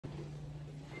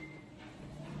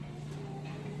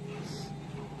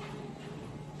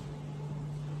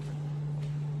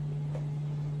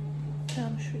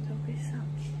სამშვიდობისა.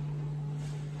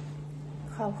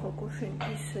 ხალხო გუშინ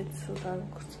ისეთ ცუდად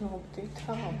გრძნობდი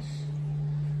თავს,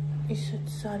 ისეთ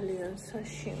ძალიან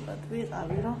საშინლად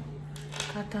ვიყავი, რომ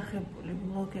გადაღებული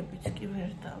ვლოგებიც კი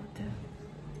ვერ დავდე.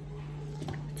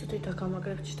 ცუდად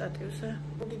გამაგრებთ შტატივზე.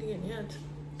 მოგიდგენიათ?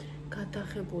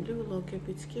 გადაღებული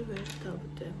ვლოგებიც კი ვერ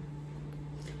დავდე.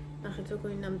 ნახეთ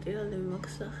როგორი ნამტირალები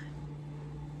მაქვს სახე.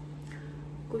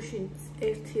 გუშინ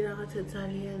ერთი რაღაცა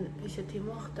ძალიან ისეთი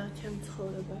მოხდა ჩემ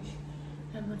ცხოვრებაში,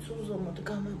 რამაც უზომოდ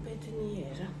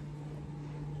გამაბედნიერა.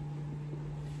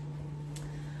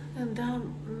 და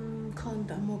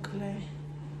მქონდა მოკლე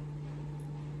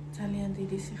ძალიან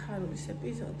დიდი სიხარულის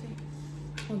ეპიზოდი.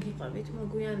 მოგიყვებით,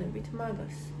 მოგვიანებით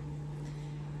მაგას.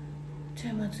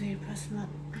 ჩემო ძვირფასმა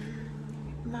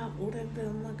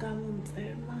მაყურებელმა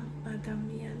გამომწერმა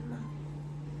ადამიანმა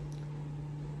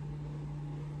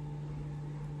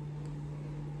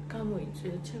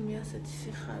გამოიწვია ჩემი ასეთი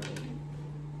სიხარული.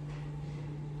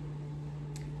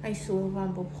 აი სულ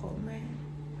ვამბობ ხოლმე,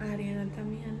 არიან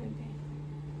ადამიანები,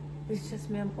 ვისაც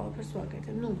მე ამ ყველაფერს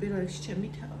ვაკეთებ, პირველ რიგში ჩემი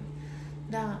თავი.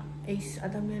 და ეს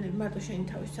ადამიანები მარტო შენი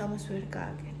თავის ამას ვერ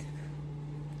გააკეთებ.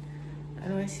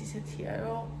 ანუ ეს ისეთია,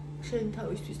 რომ შენი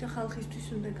თავისთვის და ხალხისთვის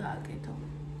უნდა გააკეთო.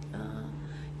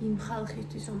 იმ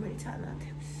ხალხისთვის, რომელიც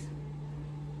ანათებს.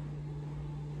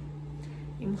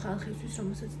 იმ ხალხისთვის,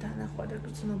 რომელსაც დანახვა და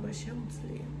გრძნობა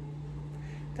შეუძლია.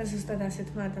 და ზუსტად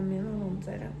ასეთმა ადამიანმა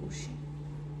მომწერა გუშინ.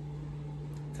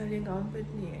 ძალიან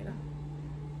გამბედნიერა.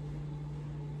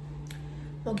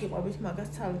 მოგიყვებით მაგას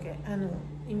ცალკე, ანუ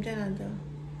იმდენად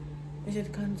ესეთ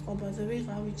განწყობაზე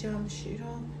ვიყავი ჯამში,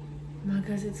 რომ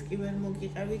მაგაზეც კი ვერ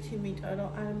მოგიყევით, იმიტომ რომ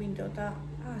არ მინდოდა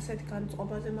ასეთ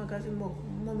განწყობაზე მაგაზე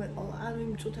მომეყოლა. ანუ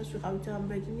იმ წუთას ვიყავი ძალიან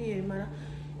ბედნიერი, მაგრამ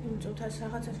იმ წუთას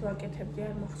რაღაცას ვაკეთებდი,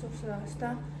 არ მახსოვს რას და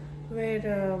ვერ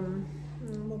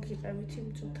მოგიყევით იმ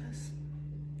წუთას.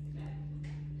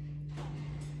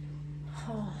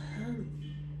 ხო.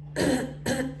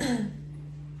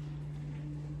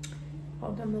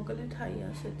 და მოკლედ აი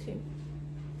ასეთი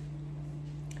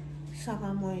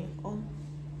საღამო იყო,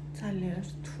 ძალიან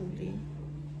რთული,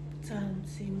 ძალიან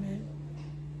მძიმე,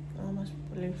 ამას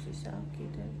პრობლემის აქვს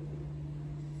კიდევ.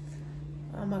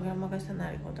 მაგრამ მაგასთან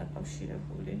არ იყო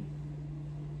დაკავშირებული.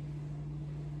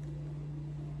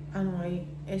 ანუ აი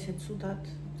ესე ცუდად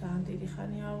ძალიან დიდი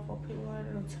ხანი არ ყოფილვარ,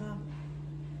 როცა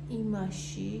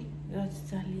იმაში, რაც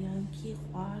ძალიან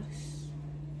გიყვარს,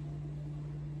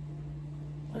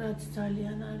 რაც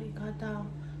ძალიან არის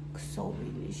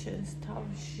გადაქსოვილი შენს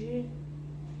თავში,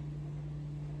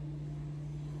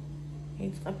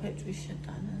 იწყებ ეჭვის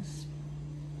შეტანას.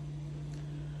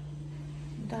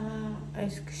 და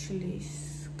ეს გშლის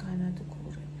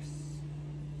განადგურებს.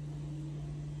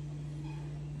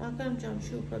 მაგრამ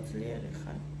ჯამში უფრო ძლიერი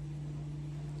ხარ.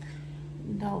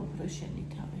 და უფრო შენი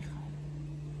თავი ხარ.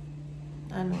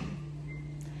 ანუ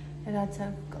რაც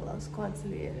არ გკლავს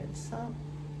გვაძლიერებსო,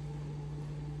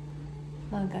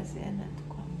 მაგაზე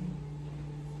ანადგომი.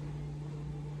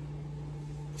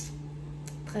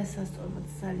 დღეს სასწაულად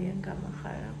ძალიან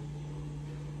გამახარა.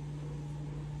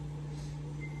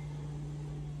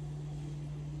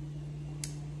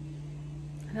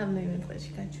 რამდენიმე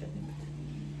დღეში გაჩვენებთ.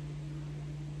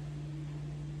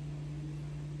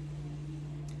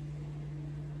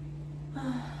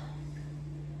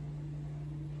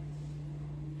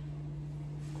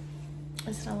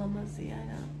 ეს რა ლამაზია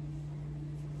რა.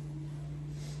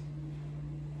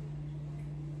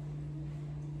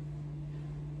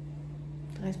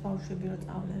 დღეს ბავშვები რო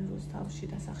წავლენ რუსთავში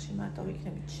და სახლში მარტო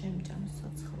ვიქნებით შემჭამს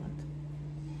ცოცხლად.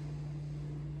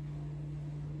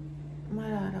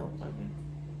 მაგრამ არა უყვები.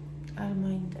 არ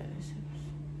მაინტერესებს.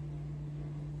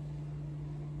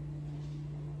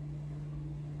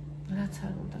 რაც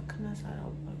არ უნდა ქნას არა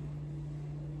უყვები.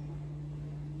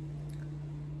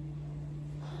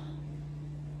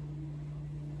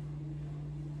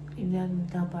 იმდან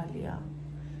დაბალია,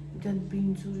 იმდან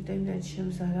ბინძური და იმდან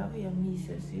შემზარავია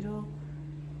მიზეზი, რომ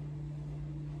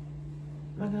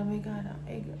მაგრამ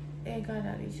ეგ არ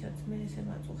არის, რაც მე ესე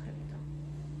მაწუხებდა.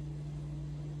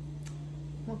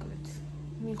 მოკლედ,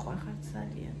 მიყვარხარ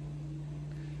ძალიან.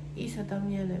 ის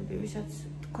ადამიანები, ვისაც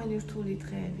თქვენი რთული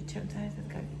დღეები ჩემთან ერთად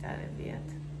გაგიტარებიათ,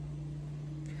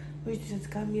 ვისაც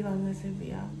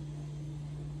გამილამაზებია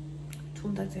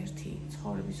თუნდაც ერთი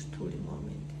ცხოვრების რთული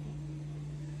მომენტი.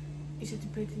 ისეთი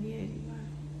ბედნიერი ვარ.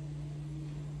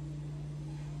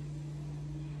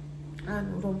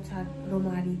 ანუ რომ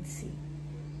არ იცი,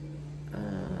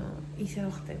 ისე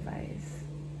რომ ხდება ეს.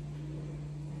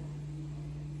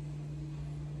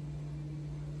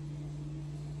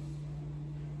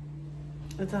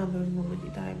 ძალიან ბევრი მომენტი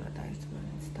დაემატა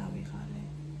ერთმანეთს, დავიღალე.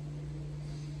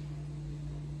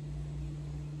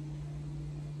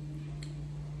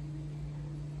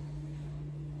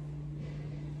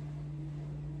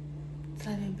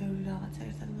 ძალიან ბევრი რაღაცა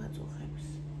ერთად მაწუხებს.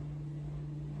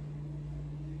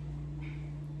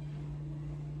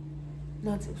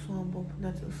 ნაწილს ვამბობ,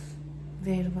 ნაწილს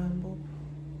ვერ ვამბობ.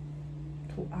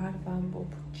 თუ არ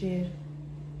ვამბობ, ჯერ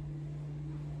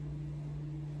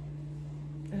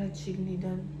რაც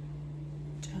შიგნიდან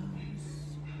ჭამს.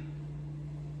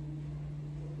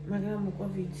 მაგრამ უკვე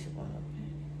ვიცი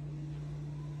ყველაფერი.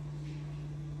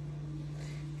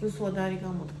 რუსულად არის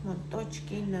გამოთქმა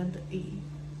точки над и.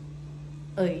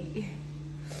 ой.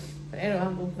 ვერ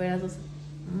ვამბობ ვერასდროს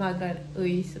მაგარ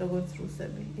ის როგორც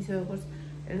რუსები, ისე როგორც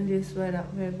ენდის ვერ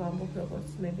ვამბობ როგორც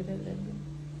მეგრელები.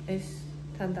 ეს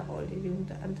თანდაყოლილი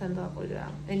უნდა, ან თანდაყოლილი რა,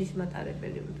 ენის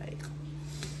მატარებელი უნდა იყო.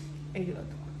 ეგრე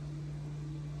ვთქვა.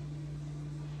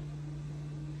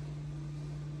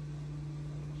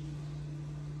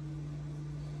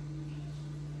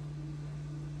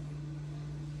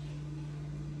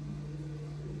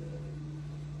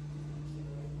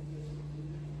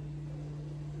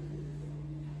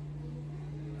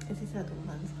 ეს ის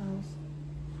ატომთან ხავს.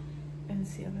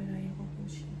 პენსია ვერ აიღო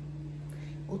გუშინ.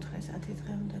 უთხრეს 10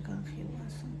 დღე უნდა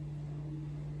განხილვასო.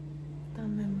 და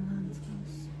მე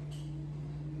მანძღავს.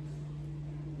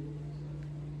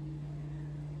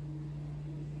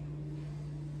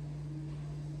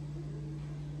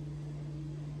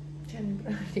 ჩემი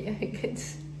ბრალია ეგეც.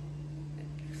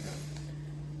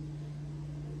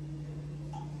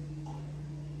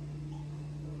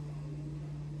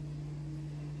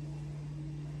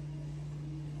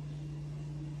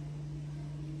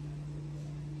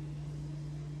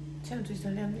 ჩემთვის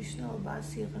ძალიან მნიშვნელოვანია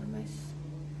სიღრმეს.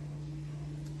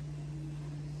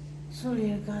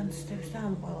 სულიერ განცდებს და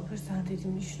ამ ყველაფერს ძალიან დიდი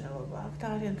მნიშვნელობა აქვს და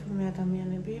არიან თურმე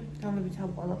ადამიანები, რომლებიც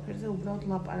ამ ყველაფერზე უბრალოდ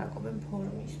ლაპარაკობენ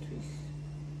ფორმისთვის.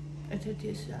 ერთ-ერთი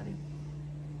ეს არის.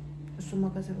 სულ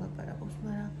მაგაზე ლაპარაკობს,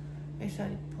 მაგრამ ეს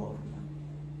არის ფორმა.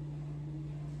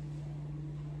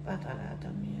 პატარა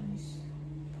ადამიანის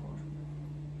ფორმა.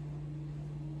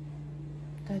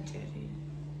 დაჭერილი.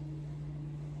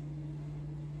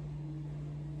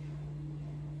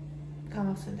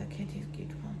 გამახსენდა ქეთის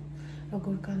კითხვა,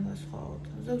 როგორ განვასხვაოთ.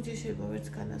 ზოგჯერ შეიძლება ვერც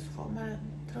განასხვაო, მაგრამ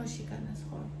დროში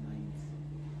განასხვაოთ მაინც.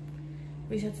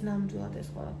 ვისაც ნამდვილად ეს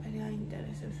ყველაფერი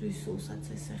აინტერესებს, ვის სულსაც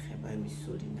ეს ეხება, იმის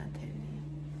სული ნათელია.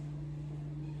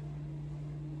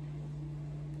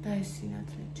 და ეს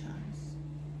სინათლე ჩანს.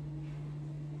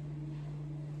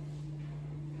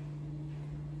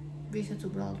 ვისაც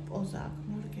უბრალოდ პოზა აქვს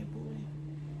მორგებული,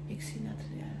 იქ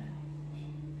სინათლე არ არის.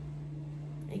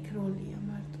 იქ როლია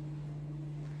მარტო.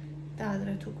 და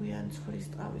ადრე თუ გვიან ცხრის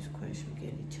ტყავის ქვეშ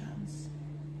მგელი ჩანს.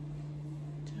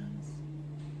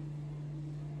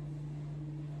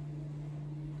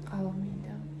 ყავა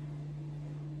მინდა.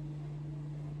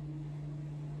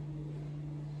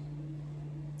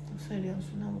 სერიალს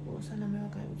უნდა მოყვა, სანამ მე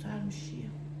ვაკაიბო, არ მშია.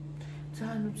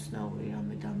 ძალიან უცნაური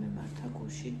რამე დამემართა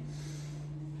გუშინ.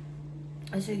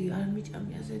 ესე იგი არ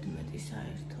მიჭამია ზედმეტი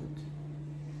საერთოდ.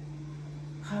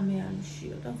 ხამე არ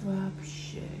მშიო და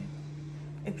ვაფშე.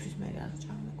 ექვსის მე არ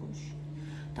ჭამე გუშინ.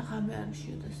 და ხამე არ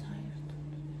მშიო და საერთოდ.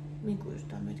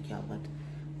 მიგვირდა მეთქი ალბათ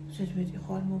ზედმეტი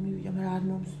ხო არ მომივიდა, მაგრამ არ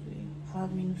მომსვლია. ხარ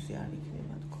მინუსი არ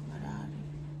იქნება თქმა რა არის.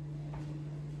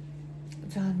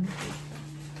 ძალიან მიგვირდა.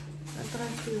 და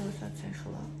ტრანსფეროსაც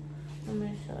ახლა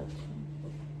მომესაც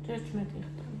 11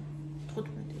 ხდება.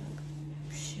 15 აღარ.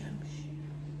 მშიამში.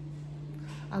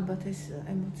 ალბათ ეს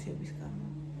ემოციების გამო.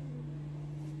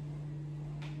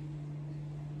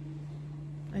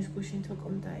 ეს გუშინ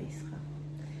თოკომ დაისხა.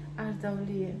 არ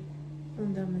დავლიე,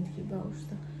 უნდა მეთქი ბავშვს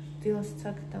და დილას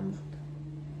ცაკ დამხდა.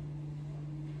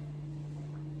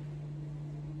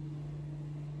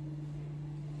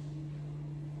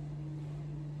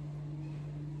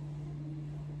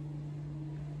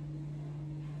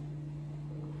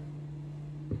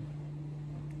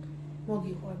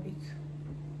 მოგიყვებით.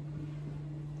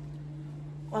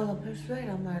 ყველაფერს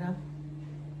ვერა, მაგრამ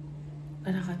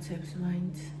რაღაცებს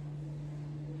მაინც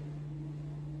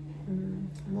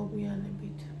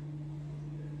მოგვიანებით.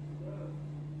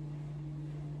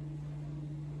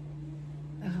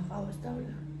 ახლა ყავას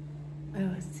დავლა.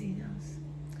 ყავას წინავს.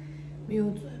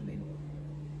 მიუწვევი.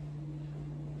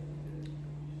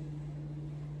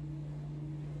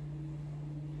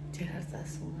 ჯერ არ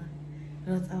დასულა.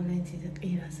 რა წავლენცი და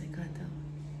ყირაზე გადავა.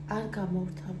 არ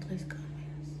გამოვთავ დღეს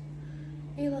კამერას.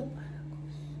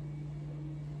 ილაპარაკოს.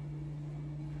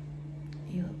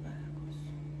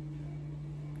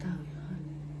 დავიღალ.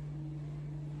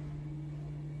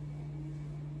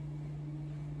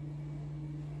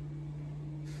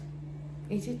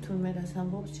 იცით თურმე რას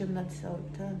ამბობს ჩემ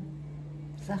ნათესავებთან?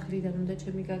 სახლიდან უნდა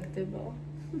ჩემი გაგდებაო.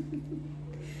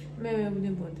 მე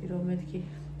მეუბნებოდი რომ მეთქი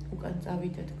უკან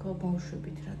წავიდეთ ხო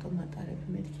ბავშვებით რატომ ატარებ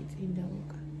მეთქი წინ და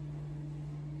უკან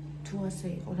თუ ასე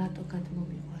იყო რატო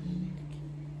გადმომიყვანე მეთქი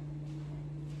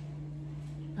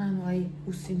ანუ აი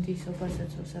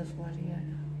უსინდისობასაც საზღვარი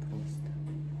არა просто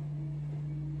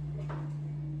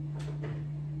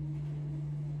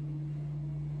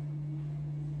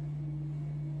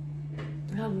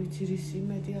რა ვიცი რის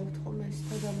იმედი აქვთ ხოლმე ეს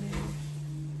ადამიანებს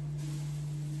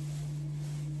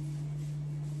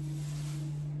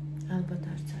ალბათ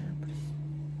არც არაფრის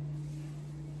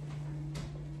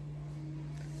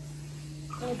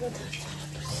ალბათ არც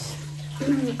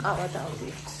არაფრის ყავა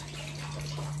დავდივით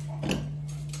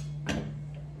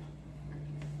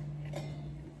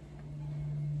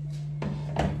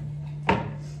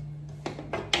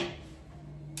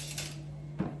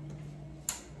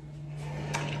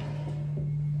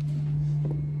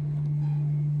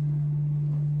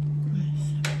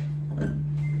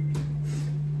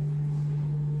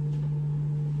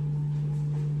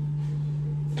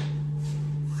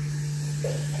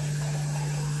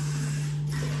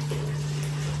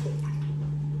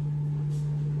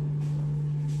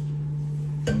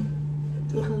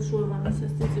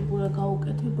ეს ციციბურა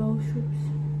გაუკეთე ბავშვებს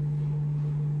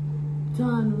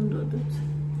ძალიან უნდოდათ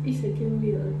ისე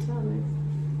გემრიელად ჭამეს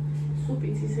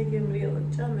სუპიც ისე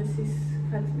გემრიელად ჭამეს ის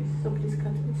ქათმის სოფლის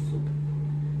ქათმის სუპი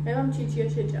ევამ ჩიჩია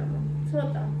შეჭამა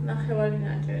ცოტა ნახევარი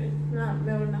ნაჭერი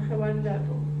მეორე ნახევარი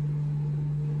დატო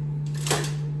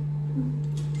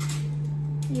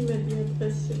იმედია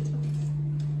დღეს შეჭამა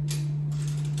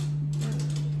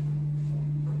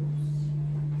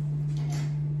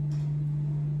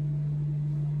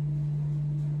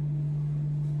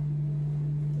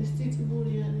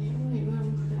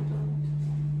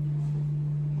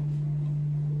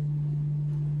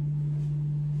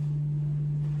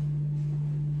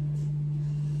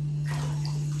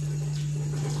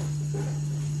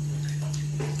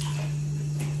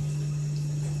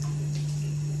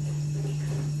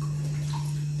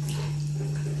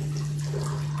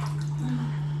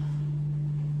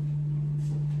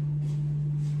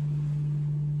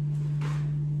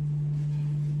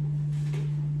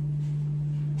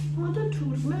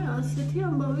ასეთი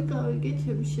ამბავი გავიგეთ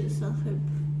შესახებ.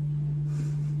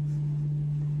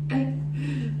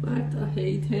 მარტო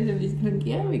ჰეითერებისგან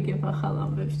კი არ ვიგებ ახალ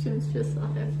ამბებს ჩვენს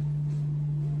შესახებ.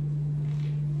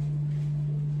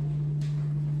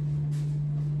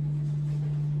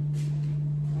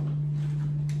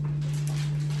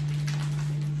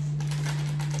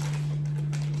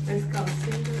 ეს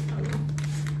კაცი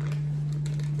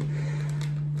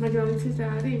მაგრამ ის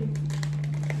არის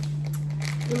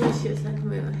იმის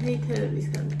შესაქმეა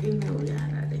ჰეითერებისგან მტკივნეული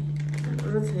არ არის.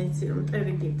 როცა იცი რომ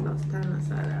ტევი გიკლავს თანას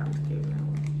არა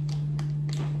მტკივნეული.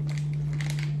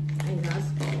 აი რას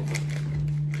ყოლ.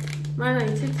 მაგრამ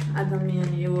იცით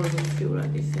ადამიანი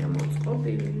ევოლუციურად ისე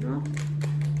მოწყობილი, რომ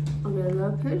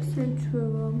ყველაფერს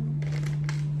ეჩვევა.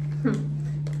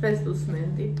 დღეს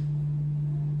უსმენდი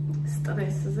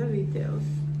სტრესზე ვიდეოს.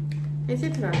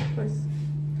 იცით რა თქვეს?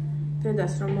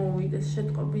 დედას რომ მოუვიდეს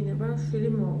შეტყობინება, რომ შვილი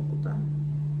მოუკვდა.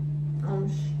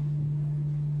 ომში.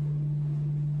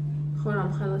 ხო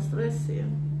რამ ხელა სტრესია.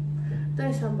 და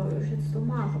ეს ამბავი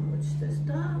შეცდომა აღმოჩნდეს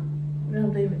და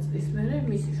რამდენიმე წლის მერე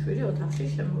მისი შვილი ოთახში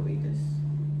შემოვიდეს.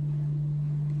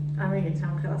 ამერიკა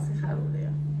ამ ხელა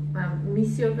სიხარულია.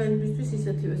 მისი ორგანიზმისთვის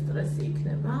ისეთივე სტრესი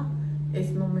იქნება ეს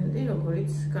მომენტი,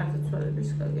 როგორიც გარდაცვალების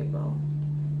გაგებაო.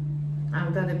 ამ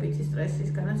დადებითი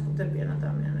სტრესისგანაც კვდებიან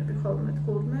ადამიანები ხოლმე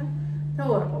თქურმე და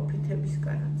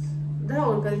უარყოფითებისგანაც. და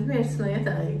ორგანიზმი ერთნაირად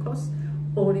აიყოს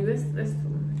ორივე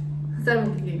სტრესული.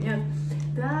 წარმოგიდგენიათ?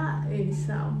 და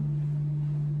ისა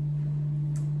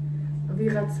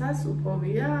ვიღაცას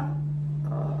უპოვია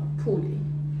ფული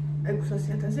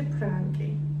 600,000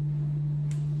 ფრანკი.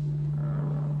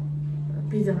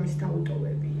 ბიზამის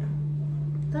დაუტოვებია.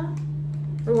 და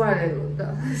უარელოდა.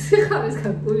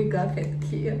 სიხარისგან ფული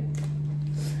გახეთქია.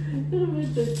 რომ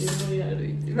ესეთი არ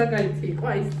ვიცი. მაგალითი იყო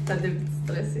ის დადებითი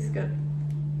სტრესისგან.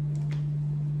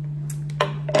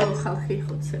 ხალხი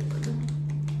ხოცებოდა.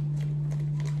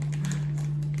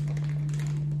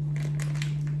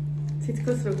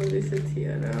 თითქოს როგორც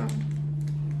ესეთია რა.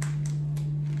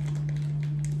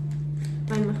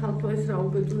 აი ხალხო ეს რა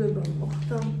უბედურება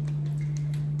მოხდა.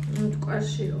 ნუ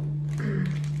თქაშიო.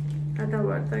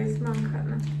 გადავარდა ის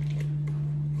მანქანა.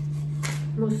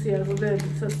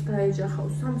 მოსიარღებებიცაც დაეჯახავ,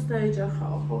 სამს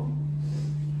დაეჯახავ ხო?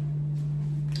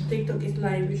 TikTok-ის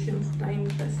ლაივში მოხდა იმ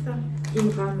დღეს და იმ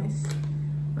ღამეს.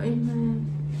 აი მე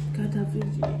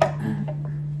გადავიდი.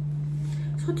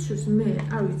 ხოთშუს მე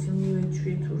არ ვიცი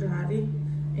მივეჩვი თუ რა არის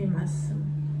იმას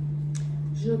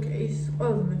ჟოკეის,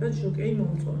 ყველგან მეტად ჟოკეი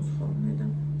მომწონს ხოლმე და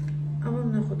აბა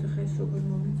ნახოთ ახლა ეს როგორ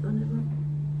მომიწონება.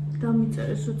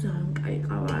 დამიწერეს რომ ძალიან კაი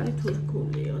ყავა არის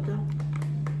თურქულიო და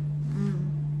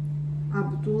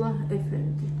აბდულა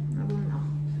ეფენდი. აბა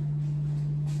ნახოთ.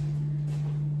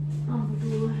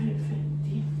 აბდულა ეფენდი.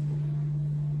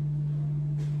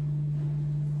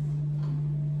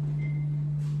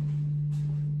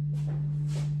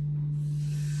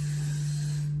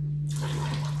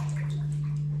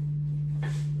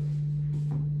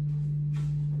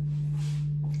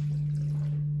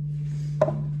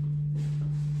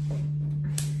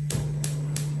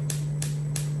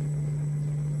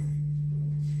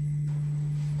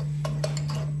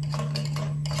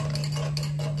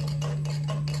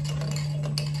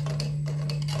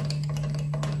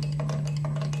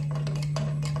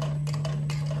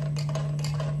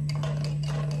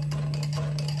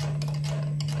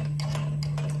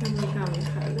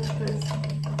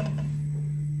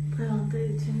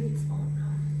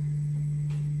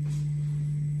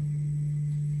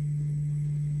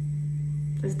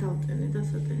 ეს დავტენე და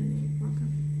სატენი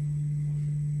მაგრამ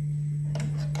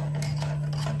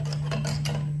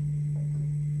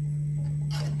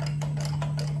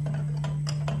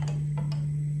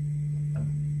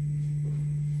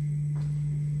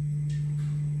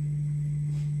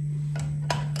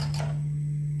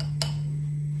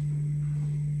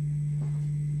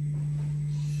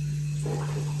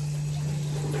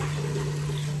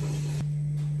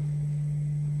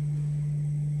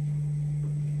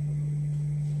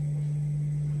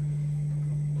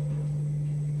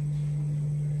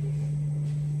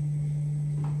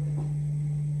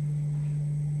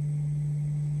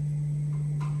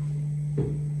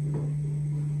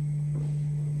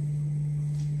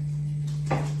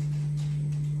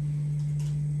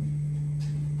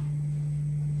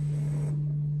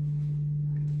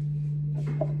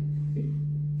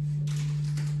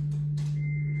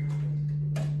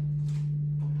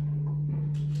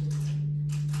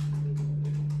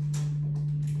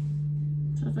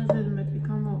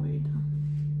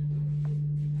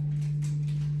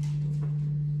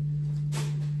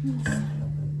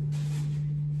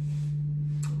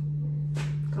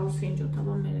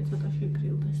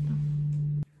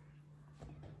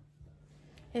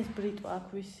ეს ბრიტვა აქ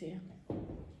ვისია.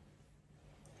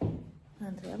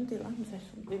 ანდრეამ დილამ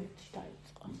ზესუნდით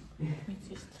დაიწყო.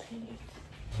 მიწის თხილით.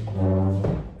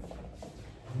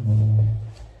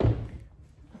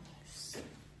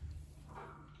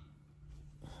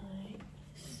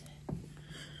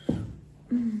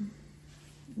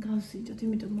 გავსინჯოთ,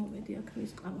 იმიტომ მოვედი აქ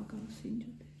ის ყავა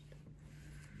გავსინჯოთ.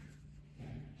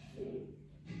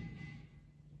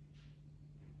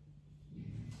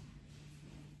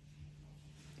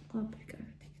 ყველაფერი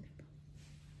კარგად იქნება.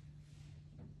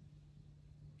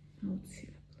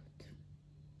 აუცილებლად.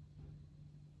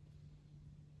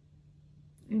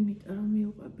 იმიტომ რომ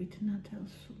მივყვებით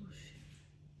ნათელს სულში.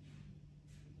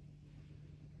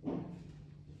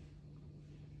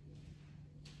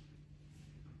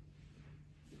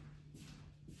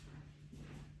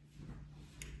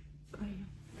 კაია.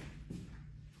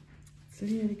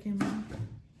 ძლიერი გემოვა.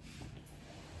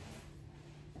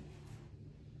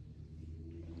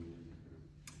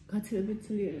 გაცილებით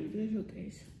ძლიერი ვიდრე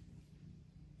ჟოკეის.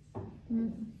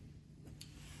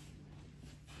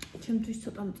 ჩემთვის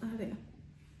ცოტა მწარეა.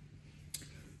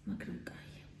 მაგრამ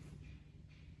კაია.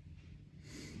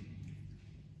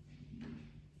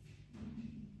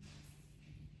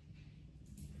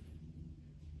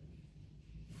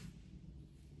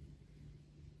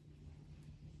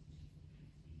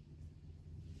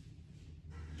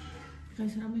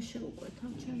 დღეს რამე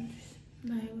შევუკვეთავ ჩემთვის.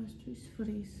 ნაევასთვის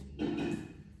ვრის.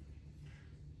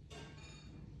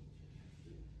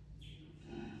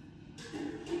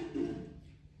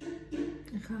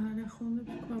 ხარა ხოლმე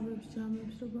ქვაბებს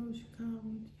ჯამებს რო ბავშვი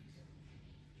გააღვიძეს.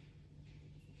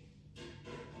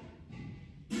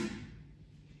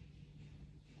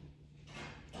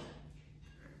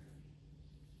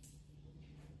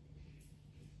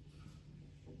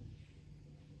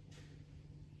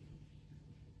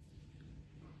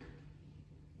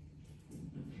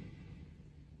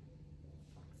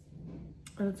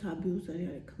 როცა აბიუზერი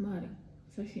არის ქმარი,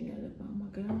 საშინელებაა,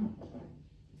 მაგრამ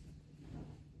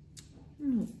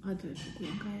ადრე უკვე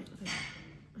გაიყრება,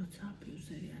 როცა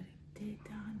აბიუზერი არის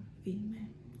დედა ან ვინმე,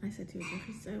 ასეთი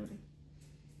ოჯახის წევრი.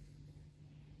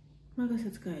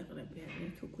 მაგასაც გაიყრებია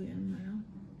ერთ უკვიან, მაგრამ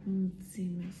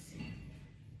მძიმესი.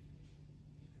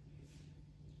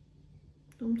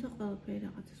 თუმცა ყველაფერი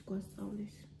რაღაცას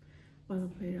გვასწავლის,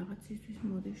 ყველაფერი რაღაცისთვის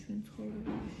მოდის ჩვენ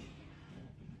ცხოვრებაში.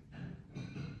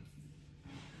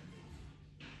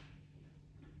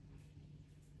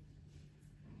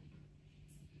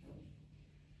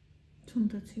 თუ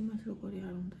თუნდაც იმას როგორი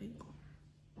არ უნდა იყო.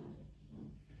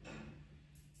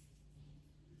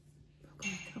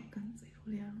 როგორი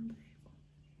თავგანწირული არ უნდა იყო.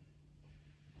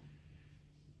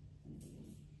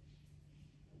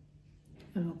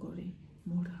 როგორი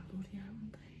მორალური არ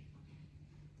უნდა იყო.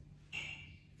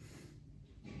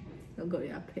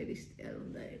 როგორი აფერისტი არ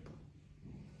უნდა იყო.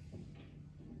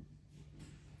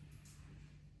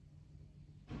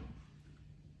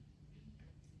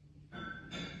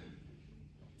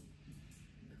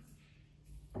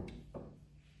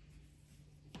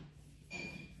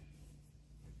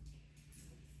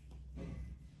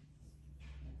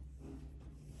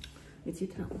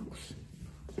 იცით რა მაქვს?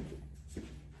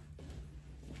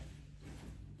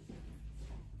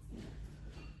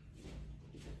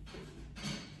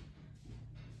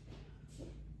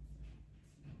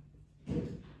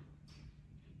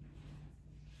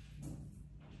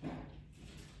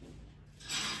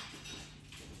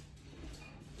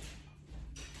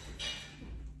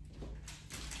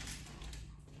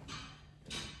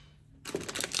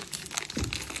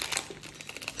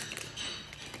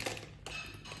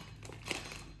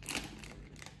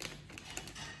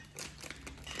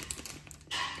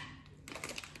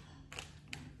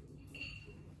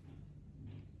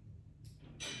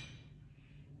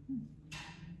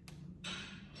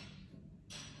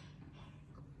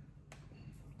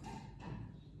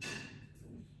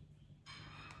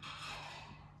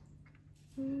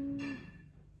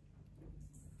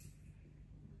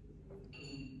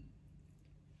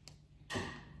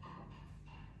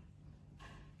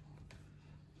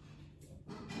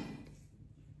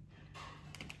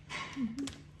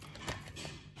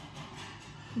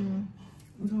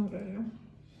 Добре.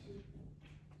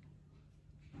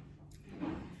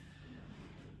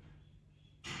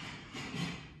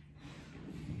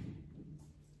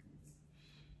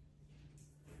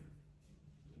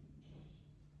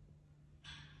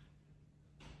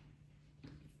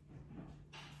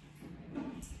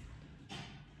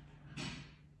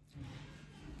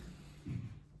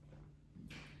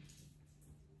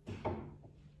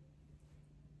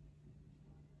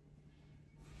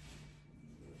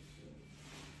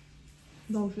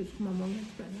 Боже, мама не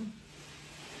спина.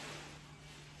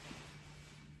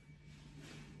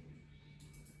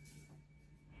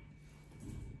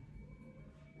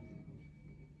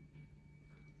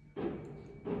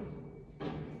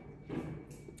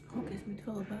 Хокес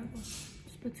mitħolla bago.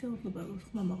 Speċjalment bago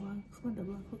x'mama għal, x'mada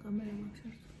bago kamera ma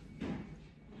xert.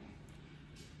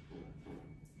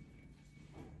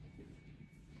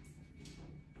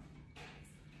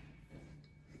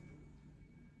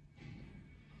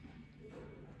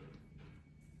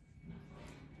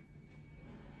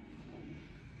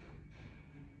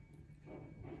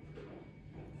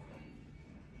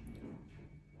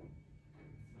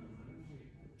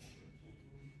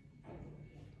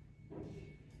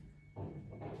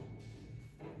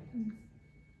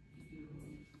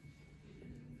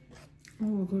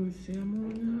 Oh, cosa siamo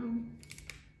now?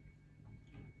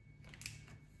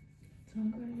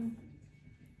 Sangayo.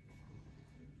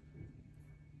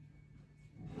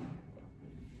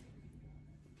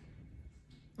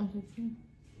 Así.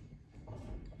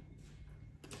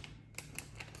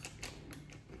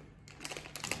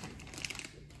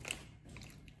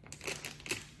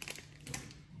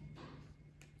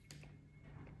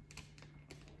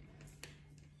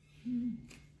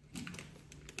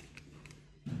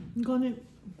 Gone,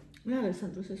 რა არის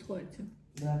სანდროს ეს ხო ეცი?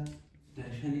 და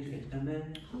შენი შეტყამე?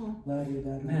 ხო. ვარი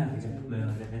მე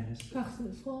არის.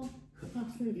 გახსენს ხო?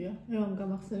 გახსენია. ეომ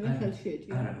გამახსენე ხელში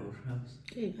ეჭი. არა, უშავს.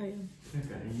 კი, აი.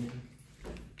 ეკარი.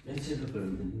 ესე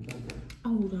დაგროვდი და.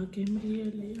 აუ რა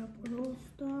გემრიელია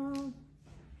პროსტა.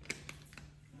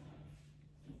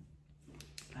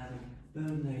 არა,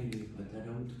 ბერნაილი პატარა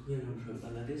რომ თქვენ რომ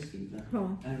შოკოლადეს კიდე. ხო.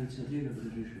 არ ვიცოდი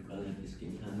როგორი შოკოლადის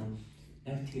კიდე, ანუ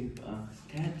ერთი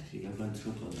თეთრი ალბათ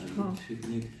შოკოლადის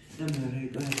შიგნით და მე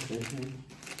რეკვესტები.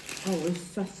 აუ ეს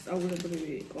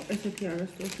სასწაულებრივი იყო. ესეთი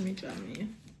არასდროს მიჭამია.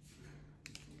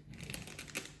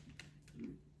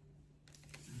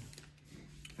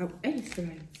 აუ ეს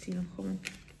რა იციან ხოლმე.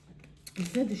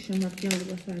 ზედ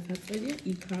შემადგენლობას არ დაწერია,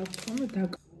 იქ აქვს ხოლმე და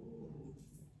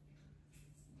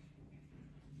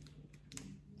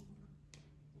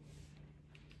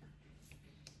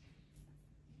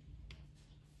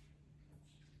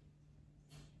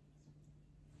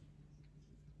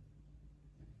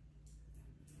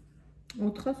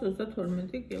ოთხას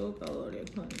 32 კილოკალორია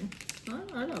ქონია.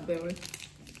 არა, ბევრი.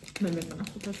 მე მეკანა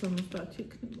 550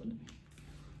 იქნებოდა.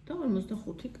 და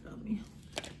 45 გრამია.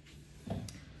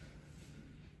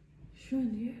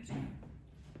 შვენიერი.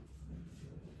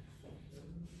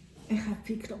 ეხა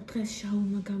ფიქრობ დღეს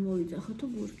შაურმა გამოვიძახო თუ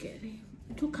ბურგერი.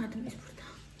 თუ ქათმის ბრდა.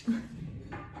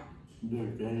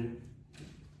 ბურგერი.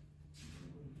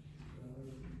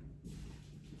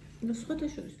 და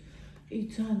სხვადასხვა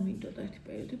ძალიან მინდოდა ერთი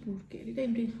პერიოდი ბურგერი და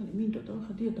იმდენი ხანი მინდოდა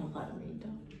ხა დიოდ აღარ მინდა.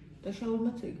 და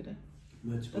შაურმაც ეგრე.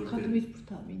 და ქათმის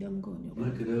ბრდა მინდა მგონი.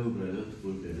 მაგ დაუბრალოდ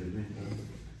ბურგერები.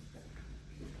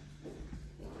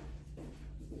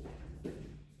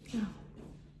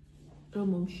 რომ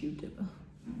მომშივდება.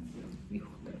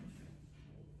 მიხდა.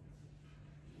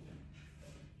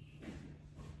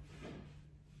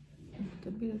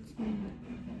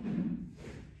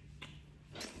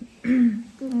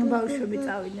 ბავშვები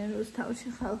წავიდნენ რუსთავში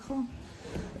ხალხო.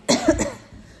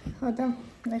 ხო და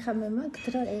ეხლა მე მაგ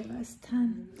დრო ევასთან.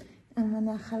 ამან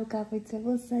ახალ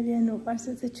გაღვიძებელს ძალიან უყვარს,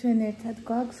 როცა ჩვენ ერთად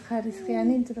გვაქვს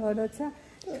ხარისხიანი დრო, როცა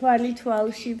თვალი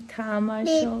თვალში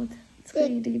ვთამაშობთ.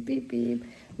 წირი პიპი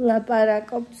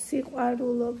ლაპარაკობთ,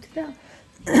 სიყვარულობთ და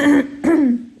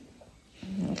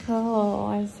ხო,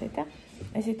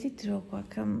 ესეთი დრო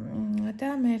გვაქვს და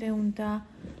მე უნდა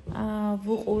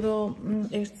ვუყურო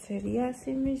ერთ სერიას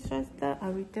იმის დღეს და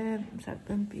ავიდე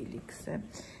საქმე ბილიქზე.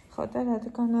 ხო და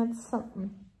რადგანაც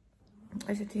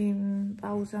ესეთი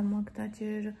პაუზა მაქვს და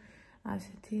ჯერ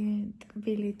ასეთი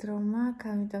ტკბილი დრო მაქვს,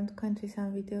 ამიტომ თქვენთვის ამ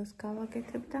ვიდეოს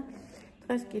გავაკეთებ და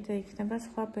დღეს კიდე იქნება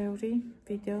სხვა ბევრი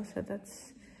ვიდეო, სადაც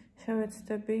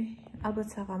შევეცდები ალბათ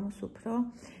საღამოს უფრო,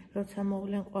 როცა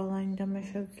მოვლენ ყველანი და მე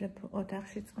შევძლებ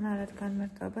ოთახში წყნა, რადგან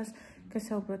მარტოებას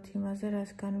გესაუბროთ იმაზე,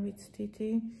 რასგან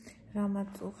ვიცდიდი,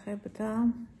 რამაც უხებ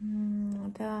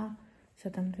და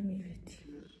სადამდე მივედი.